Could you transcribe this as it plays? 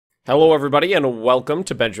Hello everybody and welcome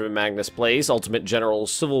to Benjamin Magnus Plays Ultimate General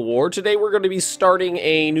Civil War. Today we're going to be starting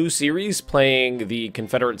a new series playing the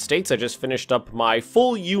Confederate States. I just finished up my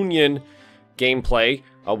full Union gameplay.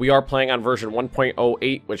 We are playing on version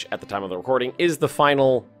 1.08, which at the time of the recording is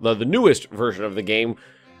the newest version of the game,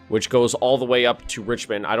 which goes all the way up to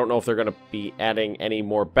Richmond. I don't know if they're going to be adding any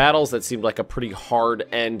more battles. That seemed like a pretty hard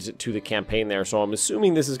end to the campaign there, so I'm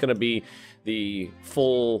assuming this is going to be the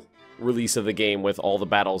full release of the game with all the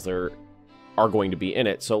battles there are going to be in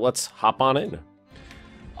it. So let's hop on in.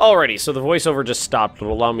 Alrighty, so the voiceover just stopped.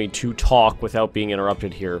 It'll allow me to talk without being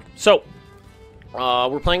interrupted here. So,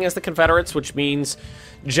 we're playing as the Confederates, which means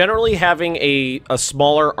generally having a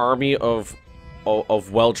smaller army of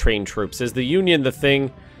well-trained troops. As the Union, the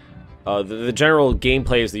thing, the general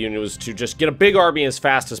gameplay as the Union was to just get a big army as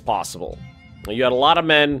fast as possible. You had a lot of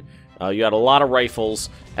men, you had a lot of rifles.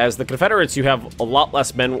 As the Confederates, you have a lot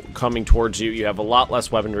less men coming towards you, you have a lot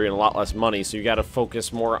less weaponry and a lot less money, so you got to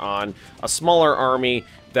focus more on a smaller army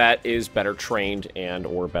that is better trained and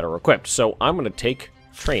or better equipped. So I'm going to take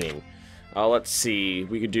training. Let's see,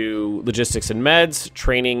 we could do logistics and meds,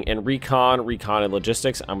 training and recon and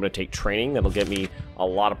logistics. I'm going to take training. That'll get me a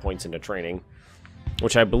lot of points into training,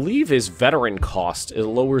 which I believe is veteran cost. It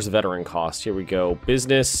lowers veteran cost. Here we go.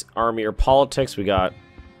 Business, army, or politics. We got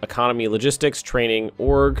economy, logistics, training,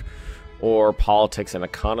 org, or politics and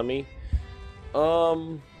economy.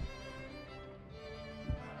 Because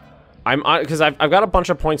I've got a bunch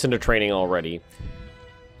of points into training already.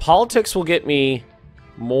 Politics will get me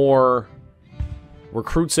more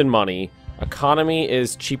recruits and money. Economy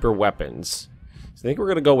is cheaper weapons. So I think we're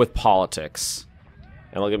going to go with politics.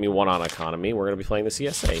 And it'll give me one on economy. We're going to be playing the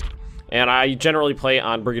CSA. And I generally play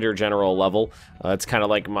on Brigadier General level. It's kind of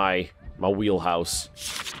like my wheelhouse.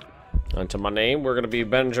 Onto my name, we're going to be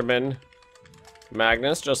Benjamin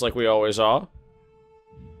Magnus, just like we always are.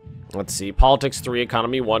 Let's see, Politics 3,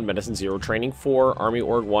 Economy 1, Medicine 0, Training 4, Army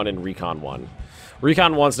Org 1, and Recon 1.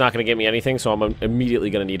 Recon 1's not going to get me anything, so I'm immediately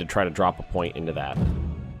going to need to try to drop a point into that.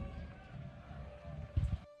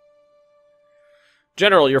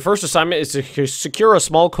 General, your first assignment is to secure a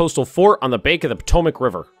small coastal fort on the bank of the Potomac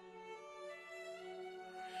River.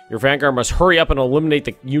 Your vanguard must hurry up and eliminate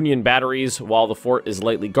the Union batteries while the fort is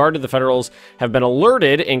lightly guarded. The Federals have been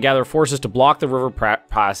alerted and gather forces to block the river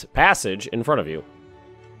passage in front of you.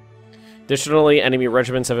 Additionally, enemy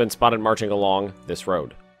regiments have been spotted marching along this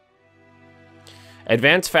road.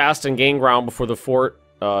 Advance fast and gain ground before the fort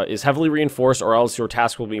is heavily reinforced, or else your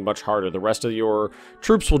task will be much harder. The rest of your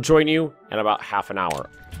troops will join you in about half an hour.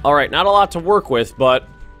 Alright, not a lot to work with, but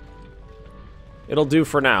it'll do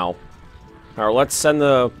for now. Alright, let's send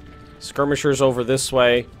the skirmishers over this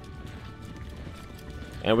way.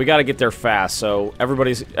 And we gotta get there fast, so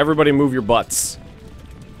everybody move your butts.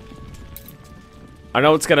 I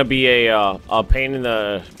know it's gonna be a pain in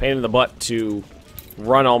the butt to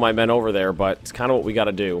run all my men over there, but it's kind of what we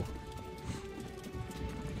gotta do.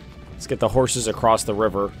 Let's get the horses across the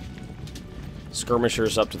river.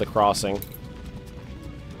 Skirmishers up to the crossing.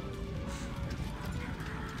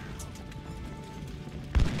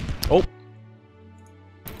 Oh.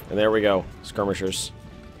 And there we go, skirmishers.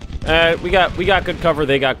 We got good cover,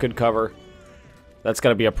 they got good cover. That's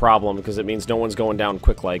gonna be a problem, because it means no one's going down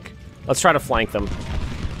quick-like. Let's try to flank them.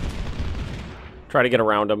 Try to get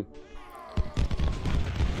around them.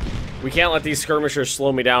 We can't let these skirmishers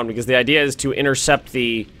slow me down, because the idea is to intercept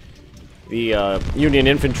the Union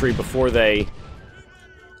infantry before they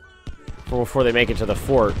make it to the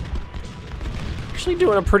fort. Actually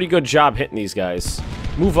doing a pretty good job hitting these guys.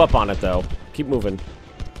 Move up on it, though. Keep moving.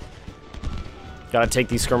 Gotta take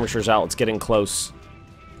these skirmishers out. It's getting close.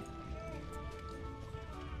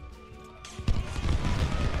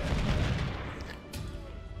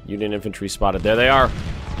 Union infantry spotted. There they are.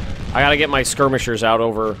 I gotta get my skirmishers out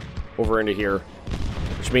over into here.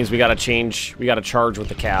 Which means we gotta charge with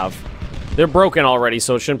the cav. They're broken already,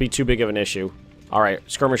 so it shouldn't be too big of an issue. Alright,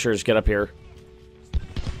 skirmishers, get up here.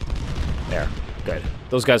 There. Good.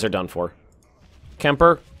 Those guys are done for.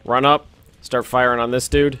 Kemper, run up. Start firing on this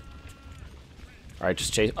dude. Alright,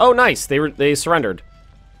 just chase. Oh, nice! They surrendered.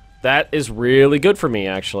 That is really good for me,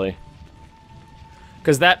 actually.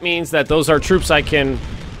 Because that means that those are troops I can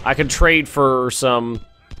trade for some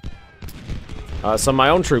of my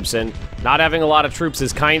own troops in. Not having a lot of troops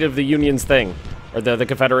is kind of the Union's thing. Or the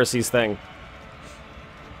Confederacy's thing.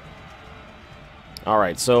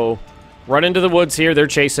 Alright, so run into the woods here. They're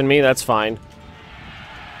chasing me. That's fine.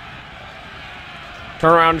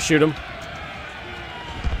 Turn around and shoot them.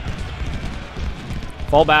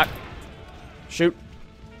 Fall back. Shoot.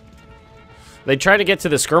 They tried to get to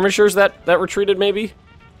the skirmishers that retreated, maybe?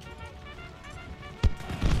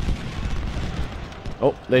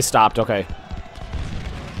 Oh, they stopped. Okay.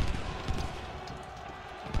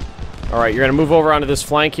 Alright, you're going to move over onto this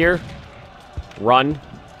flank here. Run.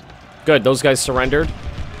 Good, those guys surrendered.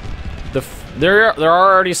 There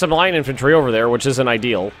are already some line infantry over there, which isn't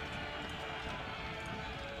ideal.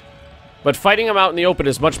 But fighting them out in the open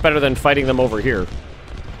is much better than fighting them over here.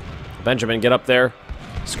 Benjamin, get up there.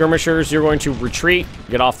 Skirmishers, you're going to retreat.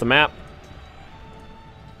 Get off the map.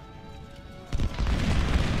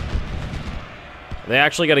 They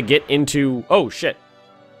actually got to get into... Oh, shit.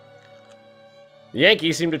 The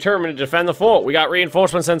Yankees seem determined to defend the fort. We got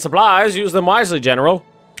reinforcements and supplies. Use them wisely, General.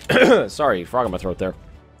 Sorry, frog in my throat there.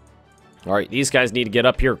 Alright, these guys need to get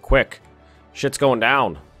up here quick. Shit's going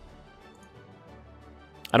down.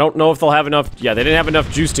 I don't know if they'll have enough... Yeah, they didn't have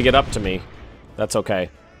enough juice to get up to me. That's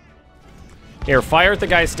okay. Here, fire at the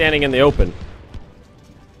guy standing in the open.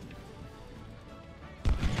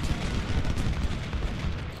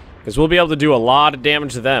 Because we'll be able to do a lot of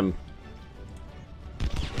damage to them.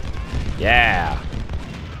 Yeah.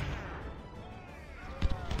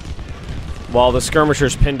 While the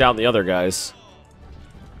skirmishers pin down the other guys.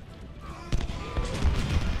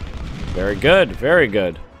 Very good, very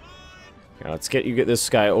good. Now let's get this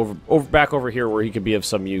guy back over here where he could be of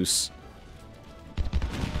some use.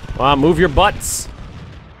 Come on, move your butts.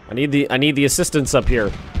 I need the assistance up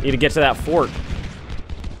here. Need to get to that fort.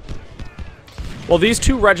 Well, these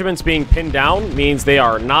two regiments being pinned down means they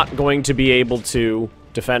are not going to be able to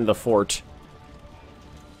defend the fort.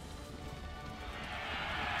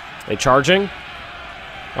 They charging?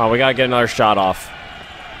 Oh, we gotta get another shot off.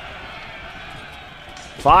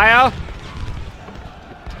 Fire!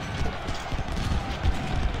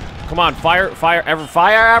 Come on, fire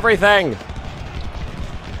everything!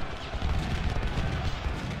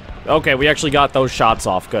 Okay, we actually got those shots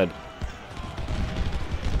off. Good.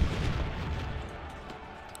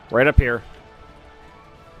 Right up here.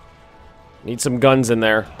 Need some guns in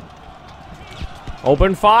there.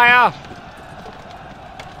 Open fire!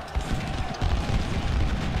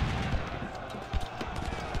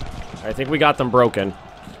 I think we got them broken.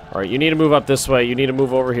 Alright, you need to move up this way. You need to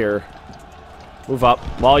move over here. Move up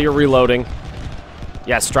while you're reloading.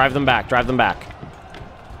 Yes, drive them back. Drive them back.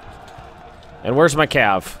 And where's my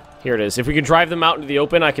cav? Here it is. If we can drive them out into the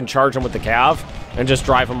open, I can charge them with the cav and just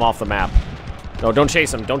drive them off the map. No, don't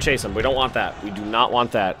chase them. Don't chase them. We don't want that. We do not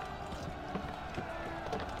want that.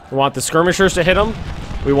 We want the skirmishers to hit them.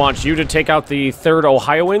 We want you to take out the 3rd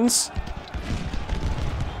Ohioans.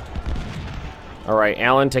 Alright,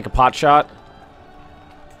 Alan, take a pot shot.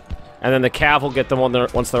 And then the cav will get them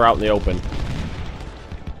once they're out in the open.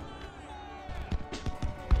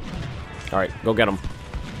 Alright, go get them.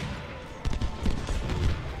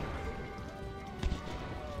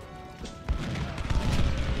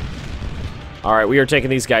 Alright, we are taking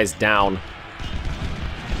these guys down.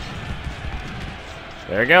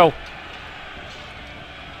 There you go.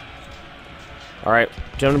 Alright,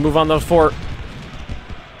 time to move on to the fort.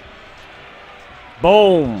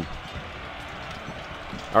 Boom!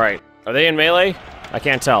 Alright, are they in melee? I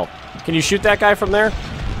can't tell. Can you shoot that guy from there?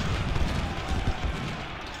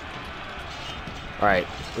 Alright,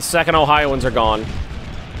 the 2nd Ohioans are gone.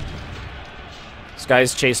 This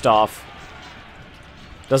guy's chased off.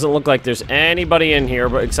 Doesn't look like there's anybody in here,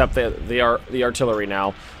 but except the artillery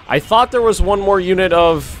now. I thought there was one more unit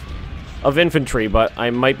of infantry, but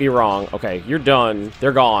I might be wrong. Okay, you're done.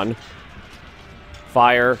 They're gone.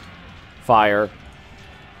 Fire. Fire.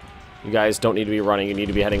 You guys don't need to be running. You need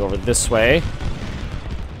to be heading over this way.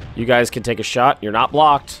 You guys can take a shot. You're not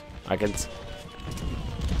blocked. I can...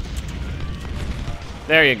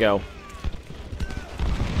 There you go.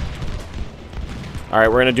 Alright,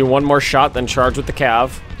 we're going to do one more shot, then charge with the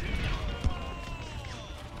cav.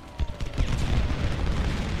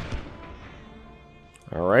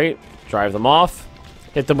 Alright, drive them off.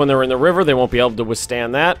 Hit them when they're in the river. They won't be able to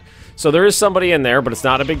withstand that. So there is somebody in there, but it's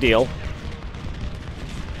not a big deal.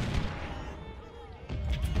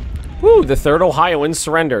 Woo, the 3rd Ohioans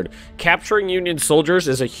surrendered. Capturing Union soldiers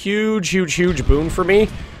is a huge, huge, huge boon for me.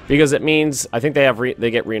 Because it means, I think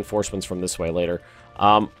they get reinforcements from this way later.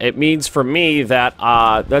 It means for me that,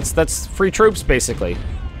 that's free troops, basically.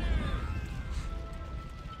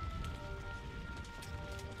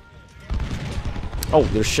 Oh,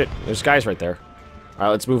 there's guys right there.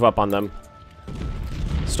 Alright, let's move up on them.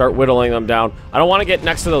 Start whittling them down. I don't want to get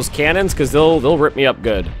next to those cannons, because they'll rip me up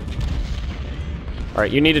good.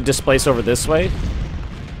 Alright, you need to displace over this way. You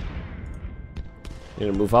need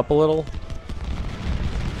to move up a little.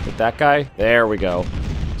 Hit that guy. There we go.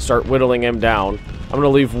 Start whittling him down. I'm going to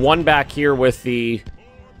leave one back here with the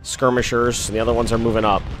skirmishers, and the other ones are moving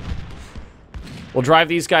up. We'll drive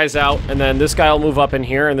these guys out, and then this guy will move up in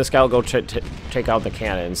here, and this guy will go take out the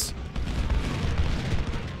cannons.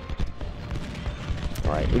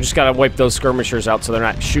 Alright, we just gotta wipe those skirmishers out so they're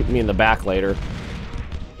not shooting me in the back later.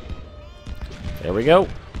 There we go.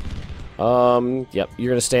 Yep,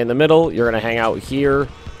 you're gonna stay in the middle. You're gonna hang out here.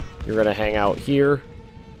 You're gonna hang out here.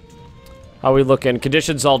 How we looking?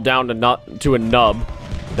 Conditions all down to a nub.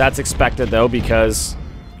 That's expected, though, because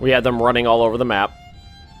we had them running all over the map.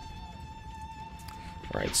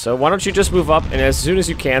 Alright, so why don't you just move up, and as soon as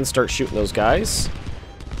you can, start shooting those guys.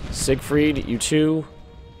 Siegfried, you too.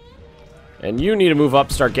 And you need to move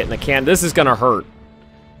up, start getting the cannon. This is gonna hurt.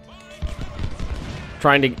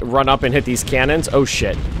 Trying to run up and hit these cannons. Oh,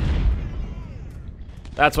 shit.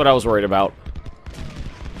 That's what I was worried about.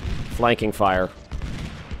 Flanking fire.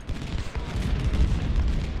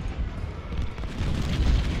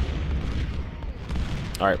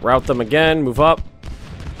 Alright, route them again. Move up.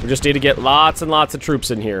 We just need to get lots and lots of troops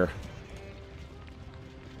in here.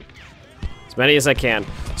 As many as I can.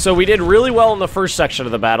 So we did really well in the first section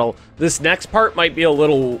of the battle. This next part might be a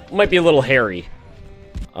little hairy.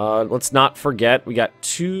 Let's not forget, we got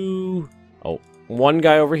one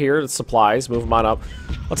guy over here, that's supplies, move him on up.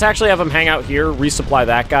 Let's actually have him hang out here, resupply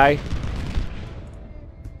that guy.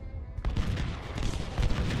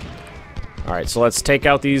 Alright, so let's take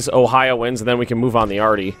out these Ohioans, and then we can move on the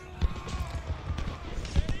arty.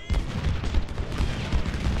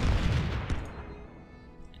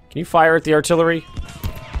 Can you fire at the artillery?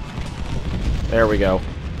 There we go.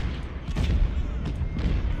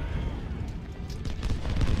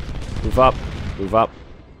 Move up. Move up.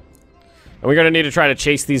 And we're gonna need to try to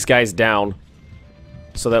chase these guys down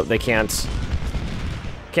so that they can't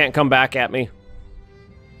come back at me.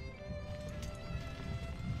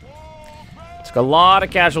 Took a lot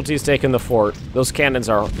of casualties taking the fort. Those cannons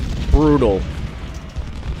are brutal.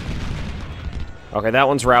 Okay, that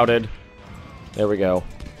one's routed. There we go.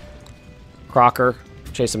 Crocker,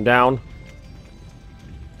 chase him down.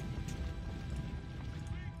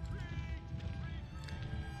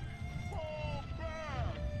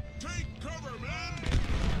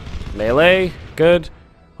 Melee, good.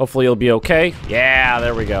 Hopefully you'll be okay. Yeah,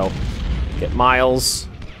 there we go. Get Miles.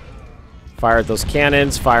 Fire at those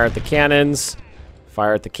cannons, fire at the cannons.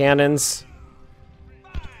 Fire at the cannons.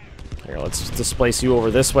 Here, let's displace you over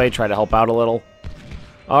this way, try to help out a little.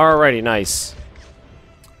 Alrighty, nice.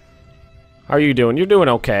 How are you doing? You're doing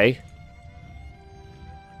okay.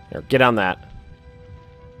 Here, get on that.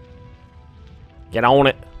 Get on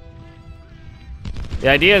it. The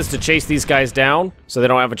idea is to chase these guys down so they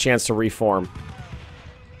don't have a chance to reform.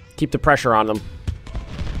 Keep the pressure on them.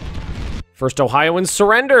 First Ohioans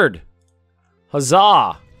surrendered!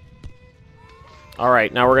 Huzzah!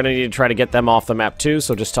 Alright, now we're going to need to try to get them off the map too,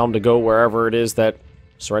 so just tell them to go wherever it is that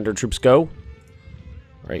surrendered troops go.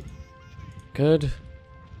 Alright. Good.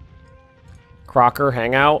 Crocker,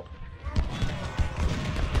 hang out.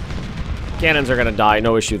 Cannons are going to die,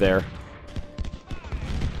 no issue there.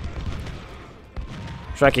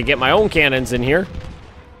 So I could get my own cannons in here.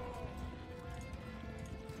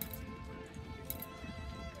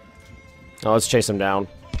 Oh, let's chase them down.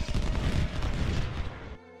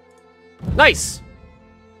 Nice!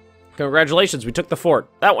 Congratulations, we took the fort.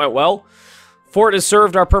 That went well. Fort has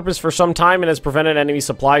served our purpose for some time and has prevented enemy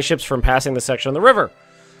supply ships from passing this section of the river.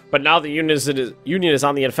 But now the Union is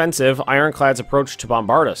on the offensive, ironclads approach to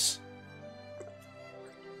bombard us.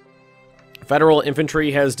 Federal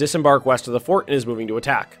infantry has disembarked west of the fort and is moving to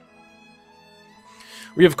attack.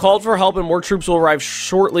 We have called for help and more troops will arrive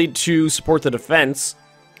shortly to support the defense.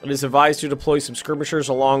 It is advised to deploy some skirmishers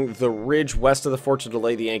along the ridge west of the fort to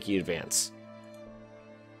delay the Yankee advance.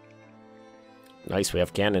 Nice, we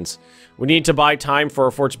have cannons. We need to buy time for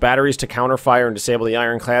our fort's batteries to counterfire and disable the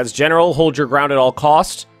ironclads. General, hold your ground at all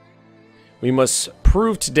costs. We must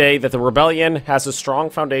prove today that the rebellion has a strong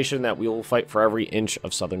foundation that we will fight for every inch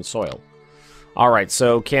of southern soil. Alright,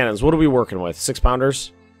 so cannons. What are we working with?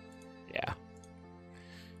 6-pounders? Yeah.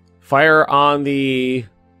 Fire on the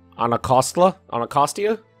Anacostia?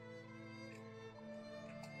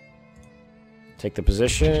 Take the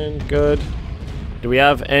position. Good. Do we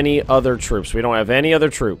have any other troops? We don't have any other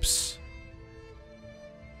troops.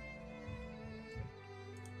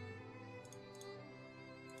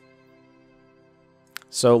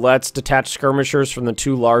 So let's detach skirmishers from the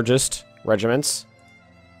 2 largest regiments.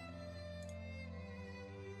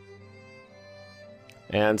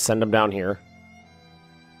 And send them down here.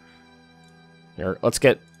 Here, let's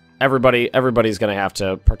get everybody. Everybody's going to have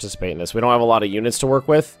to participate in this. We don't have a lot of units to work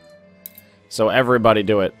with. So everybody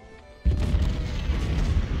do it.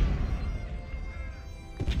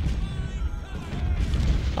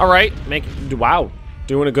 Alright, wow.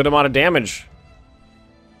 Doing a good amount of damage.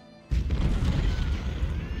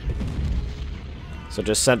 So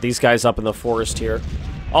just sent these guys up in the forest here.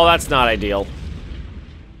 Oh, that's not ideal.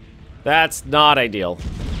 That's not ideal.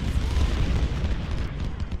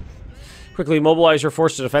 Quickly mobilize your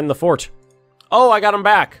force to defend the fort. Oh, I got him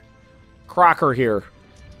back. Crocker here.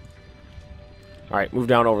 Alright, move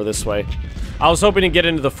down over this way. I was hoping to get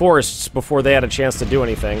into the forests before they had a chance to do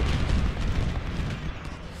anything.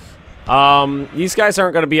 These guys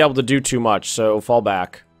aren't going to be able to do too much, so fall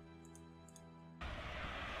back.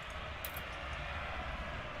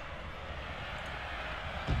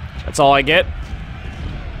 That's all I get.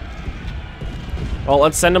 Well,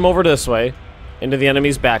 let's send him over this way, into the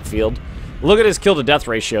enemy's backfield. Look at his kill-to-death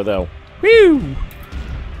ratio, though. Whew!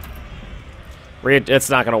 It's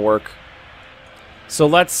not gonna work. So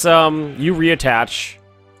let's, you reattach.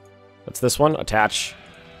 What's this one? Attach.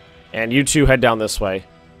 And you two head down this way.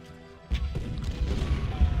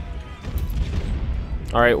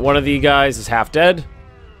 Alright, one of the guys is half dead.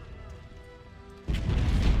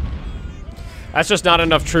 That's just not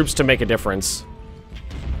enough troops to make a difference.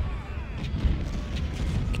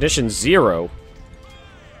 Condition 0.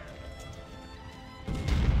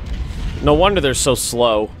 No wonder they're so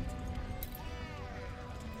slow.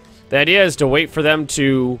 The idea is to wait for them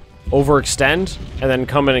to overextend and then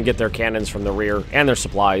come in and get their cannons from the rear and their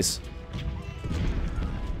supplies.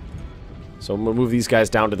 So I'm gonna move these guys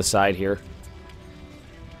down to the side here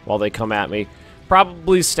while they come at me.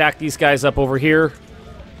 Probably stack these guys up over here.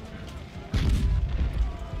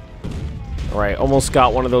 Alright, almost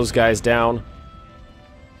got one of those guys down.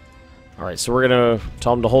 Alright, so we're gonna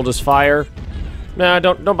tell him to hold his fire. Nah,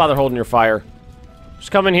 don't bother holding your fire.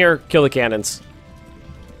 Just come in here, kill the cannons.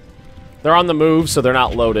 They're on the move, so they're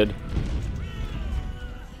not loaded.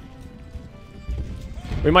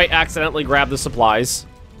 We might accidentally grab the supplies.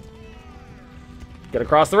 Get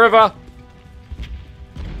across the river.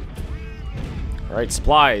 Alright,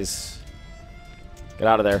 supplies. Get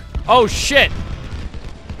out of there. Oh, shit!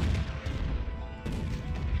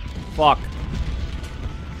 Fuck.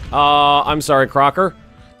 I'm sorry, Crocker.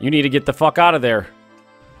 You need to get the fuck out of there.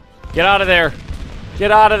 Get out of there.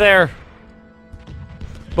 Get out of there.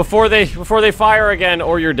 Before they fire again,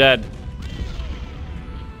 or you're dead.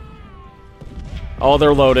 Oh,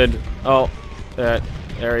 they're loaded. Oh,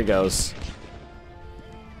 there he goes.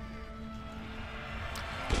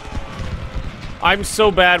 I'm so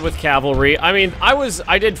bad with cavalry. I mean,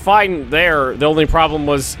 I did fine there. The only problem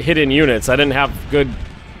was hidden units. I didn't have good,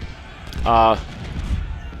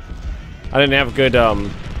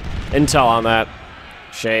 intel on that.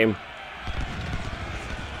 Shame.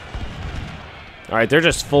 Alright, they're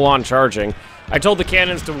just full-on charging. I told the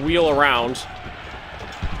cannons to wheel around.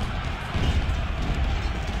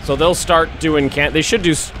 So they'll start doing they should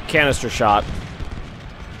do canister shot.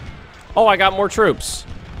 Oh, I got more troops.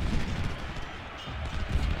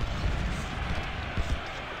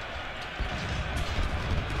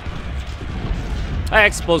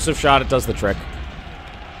 Explosive shot, it does the trick.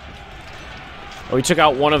 Oh, we took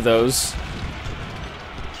out one of those.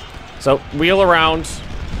 So, wheel around.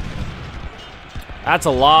 That's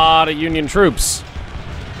a lot of Union troops.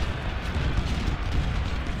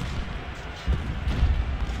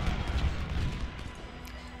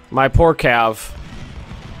 My poor cav.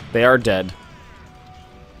 They are dead.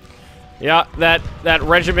 Yeah, that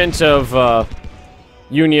regiment of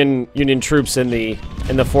Union troops in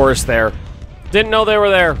the forest there. Didn't know they were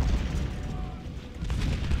there.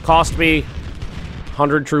 Cost me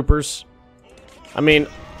 100 troopers. I mean,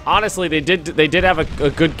 honestly, they did have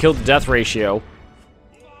a good kill-to-death ratio.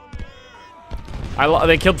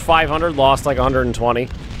 They killed 500, lost like 120.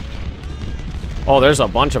 Oh, there's a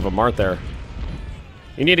bunch of them, aren't there?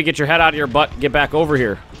 You need to get your head out of your butt and get back over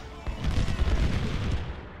here.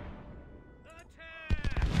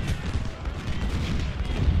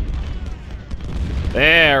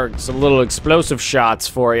 There, some little explosive shots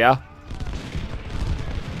for ya.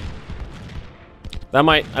 That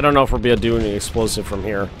might, I don't know if we'll be able to do any explosive from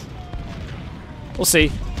here. We'll see.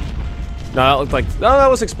 No, that looked like, no, that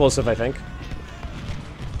was explosive, I think.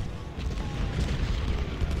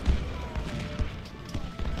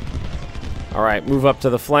 Alright, move up to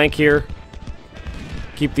the flank here.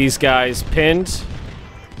 Keep these guys pinned.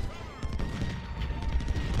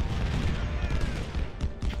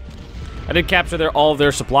 I did capture all of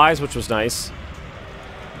their supplies, which was nice.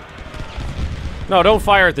 No, don't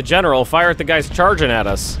fire at the general. Fire at the guys charging at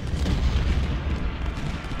us.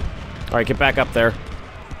 Alright, get back up there.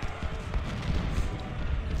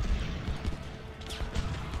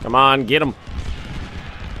 Come on, get him.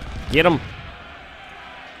 Get him.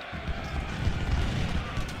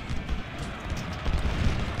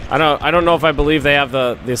 I don't know if I believe they have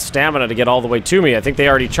the stamina to get all the way to me. I think they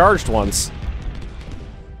already charged once.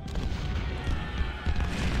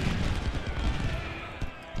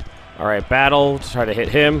 All right, battle. Try to hit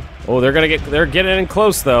him. Oh, they're getting in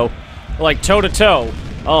close though. Like toe to toe.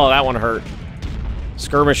 Oh, that one hurt.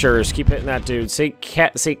 Skirmishers, keep hitting that dude.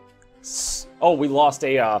 Oh, we lost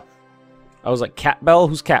a I was like Cat Bell?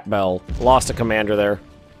 Who's Cat Bell? Lost a commander there.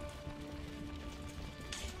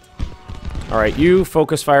 Alright, you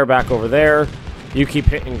focus fire back over there. You keep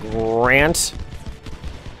hitting Grant.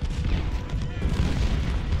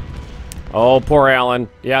 Oh, poor Alan.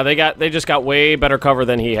 Yeah, they just got way better cover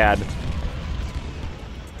than he had.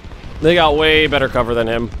 They got way better cover than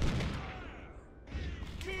him.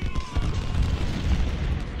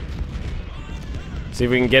 See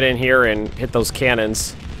if we can get in here and hit those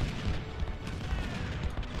cannons.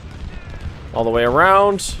 All the way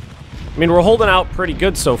around. I mean, we're holding out pretty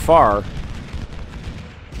good so far.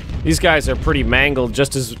 These guys are pretty mangled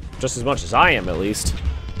just as much as I am, at least.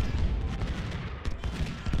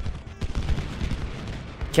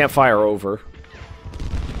 Can't fire over.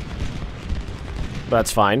 But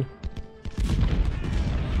that's fine.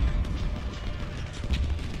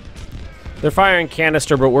 They're firing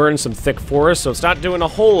canister, but we're in some thick forest, so it's not doing a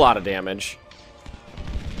whole lot of damage.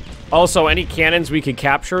 Also, any cannons we could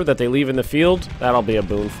capture that they leave in the field, that'll be a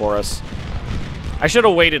boon for us. I should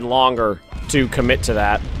have waited longer to commit to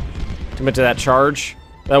that. Commit to that charge.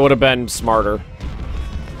 That would have been smarter.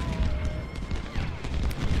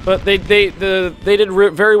 But they did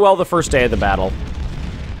very well the first day of the battle.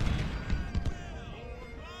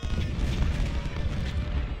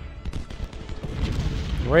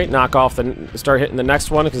 Right, knock off start hitting the next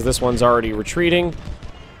one because this one's already retreating.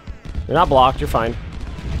 You're not blocked, you're fine.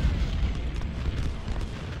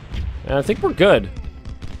 And I think we're good.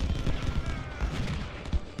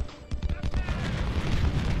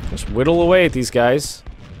 Just whittle away at these guys.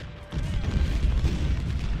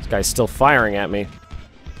 This guy's still firing at me.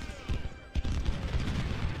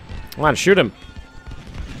 Come on, shoot him.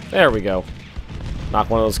 There we go. Knock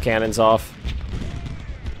one of those cannons off.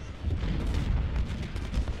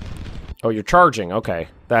 Oh, you're charging. Okay.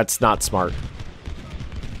 That's not smart.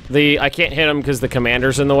 I can't hit him because the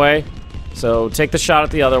commander's in the way. So take the shot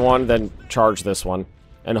at the other one, then charge this one.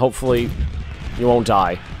 And hopefully you won't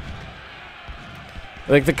die.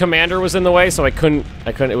 Like, the commander was in the way, so I couldn't,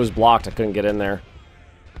 it was blocked. I couldn't get in there.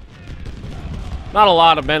 Not a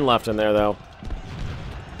lot of men left in there, though.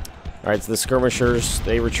 Alright, so the skirmishers,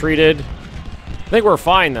 they retreated. I think we're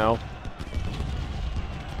fine, though.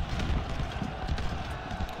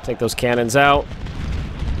 Take those cannons out.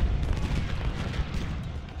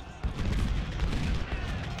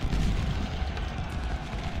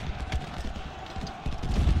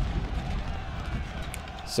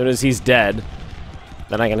 As soon as he's dead,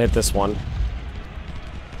 then I can hit this one.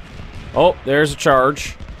 Oh, there's a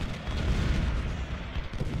charge.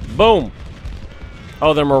 Boom.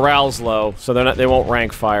 Oh, their morale's low, so they won't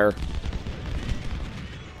rank fire.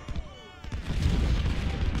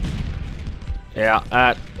 Yeah,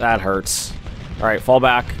 that hurts. Alright, fall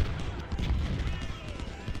back.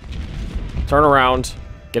 Turn around.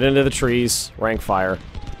 Get into the trees. Rank fire.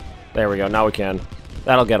 There we go, now we can.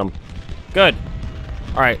 That'll get them. Good.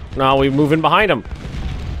 Alright, now we move in behind them.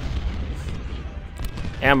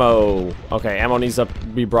 Ammo. Okay, ammo needs to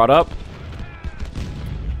be brought up.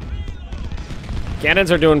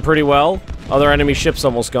 Cannons are doing pretty well. Other enemy ships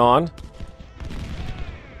almost gone.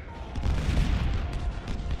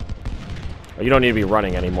 You don't need to be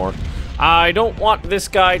running anymore. I don't want this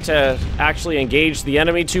guy to actually engage the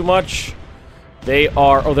enemy too much. They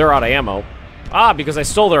are... Oh, they're out of ammo. Ah, because I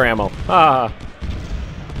stole their ammo. Ah.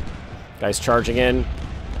 Guy's charging in.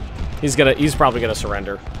 He's probably gonna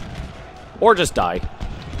surrender. Or just die.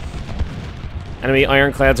 Enemy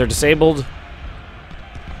ironclads are disabled.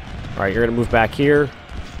 Alright, you're gonna move back here.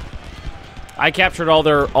 I captured all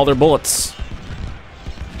their bullets.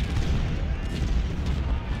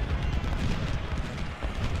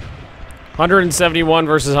 $171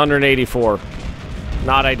 versus 184.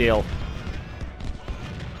 Not ideal.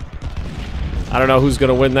 I don't know who's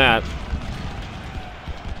gonna win that.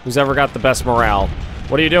 Who's ever got the best morale?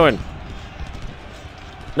 What are you doing?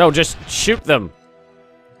 No, just shoot them.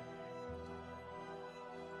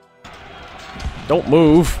 Don't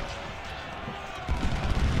move.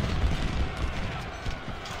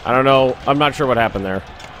 I don't know. I'm not sure what happened there.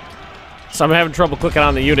 So I'm having trouble clicking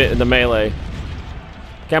on the unit in the melee.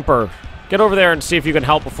 Kemper, get over there and see if you can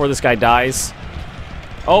help before this guy dies.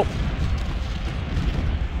 Oh.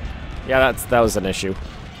 Yeah, that was an issue.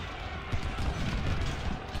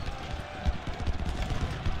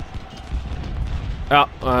 Oh,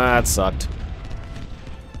 that sucked.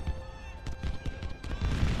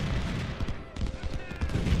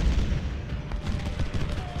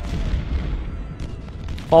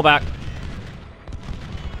 Fall back.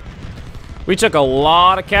 We took a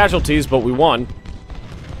lot of casualties, but we won.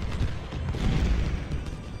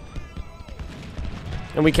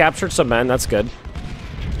 And we captured some men, that's good.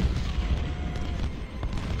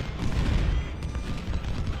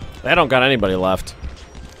 They don't got anybody left.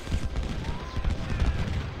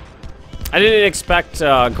 I didn't expect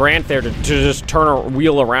Grant there to just turn a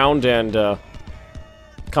wheel around and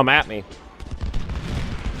come at me.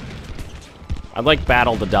 I'd like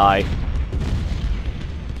battle to die.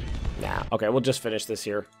 Nah, okay, we'll just finish this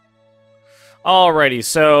here. Alrighty,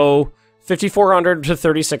 so 5,400 to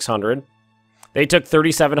 3,600. They took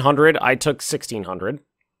 3,700, I took 1,600.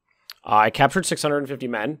 I captured 650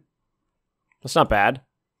 men. That's not bad.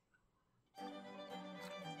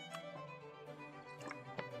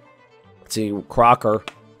 Let's see, Crocker.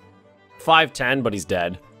 510, but he's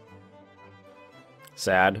dead.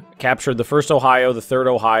 Sad. Captured the 1st Ohio, the 3rd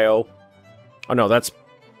Ohio. Oh no, that's...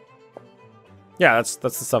 Yeah, that's the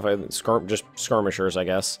stuff just skirmishers, I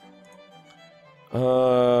guess.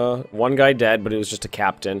 One guy dead, but he was just a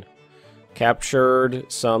captain. Captured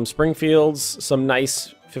some Springfields, some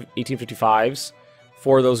nice 1855s,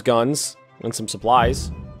 4 of those guns, and some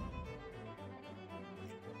supplies.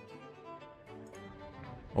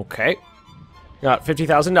 Okay. Got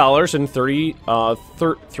 $50,000 and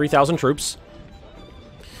 3,000 troops.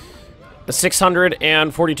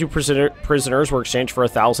 642 prisoners were exchanged for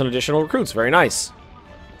 1,000 additional recruits. Very nice.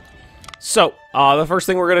 So, the first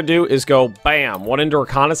thing we're going to do is go, bam, 1 into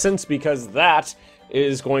reconnaissance, because that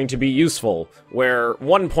is going to be useful, where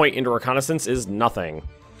 1 point into reconnaissance is nothing.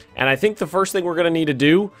 And I think the first thing we're going to need to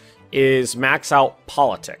do is max out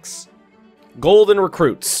politics. Golden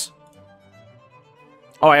recruits.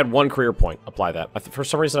 Oh, I had 1 career point. Apply that. For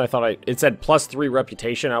some reason, I thought it said +3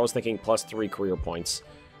 reputation. I was thinking +3 career points.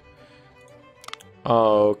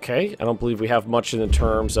 Okay, I don't believe we have much in the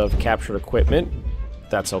terms of captured equipment.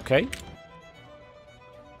 That's okay.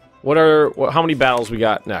 How many battles we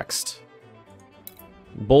got next?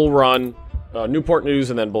 Bull Run, Newport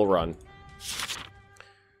News, and then Bull Run.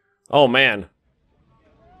 Oh, man.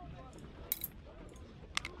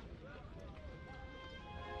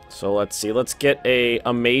 So let's see. Let's get a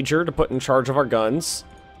major to put in charge of our guns.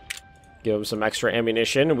 Give him some extra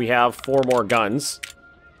ammunition. We have 4 more guns.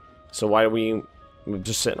 So why are we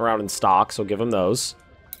just sitting around in stock? So give him those.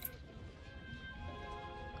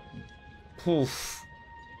 Oof.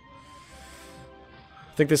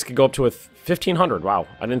 I think this could go up to 1,500. Wow.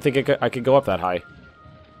 I didn't think I could go up that high.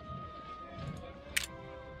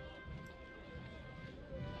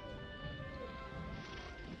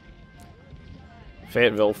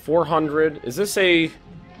 Fayetteville, 400. Is this a...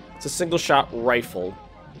 It's a single-shot rifle.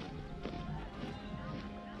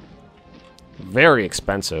 Very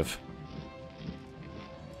expensive.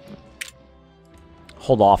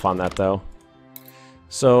 Hold off on that, though.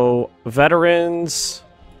 So, veterans...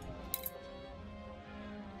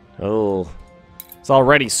 Oh. It's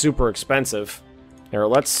already super expensive. Here,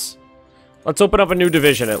 let's open up a new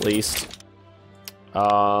division, at least.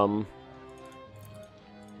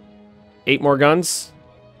 8 more guns.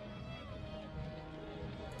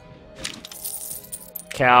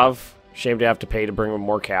 Cav. Shame to have to pay to bring in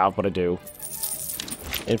more cav, but I do.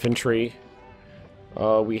 Infantry.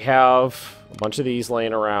 We have a bunch of these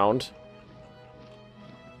laying around.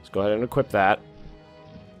 Let's go ahead and equip that.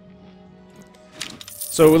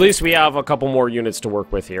 So at least we have a couple more units to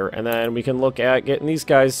work with here, and then we can look at getting these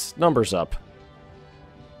guys' numbers up.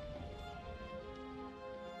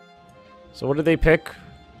 So what did they pick?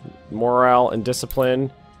 Morale and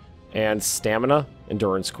discipline and stamina.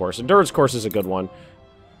 Endurance course. Endurance course is a good one.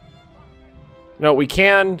 No, we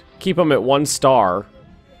can keep them at 1 star.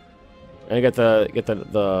 And get the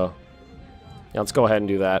yeah, let's go ahead and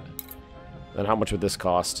do that. Then how much would this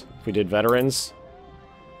cost? If we did veterans?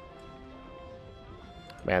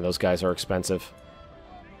 Man, those guys are expensive.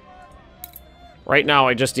 Right now,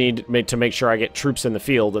 I just need to make sure I get troops in the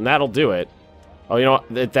field, and that'll do it. Oh, you know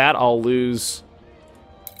what? At that, I'll lose...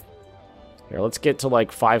 Here, let's get to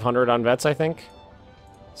like 500 on vets, I think.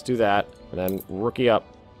 Let's do that. And then rookie up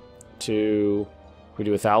to... We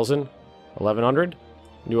do 1,000? 1,100?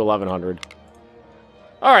 Do 1,100.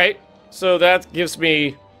 Alright, so that gives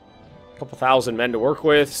me a couple thousand men to work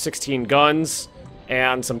with, 16 guns,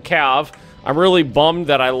 and some cav. I'm really bummed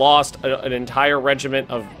that I lost an entire regiment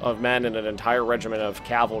of men and an entire regiment of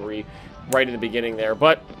cavalry right in the beginning there.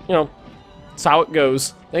 But, you know, that's how it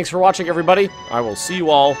goes. Thanks for watching, everybody. I will see you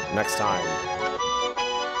all next time.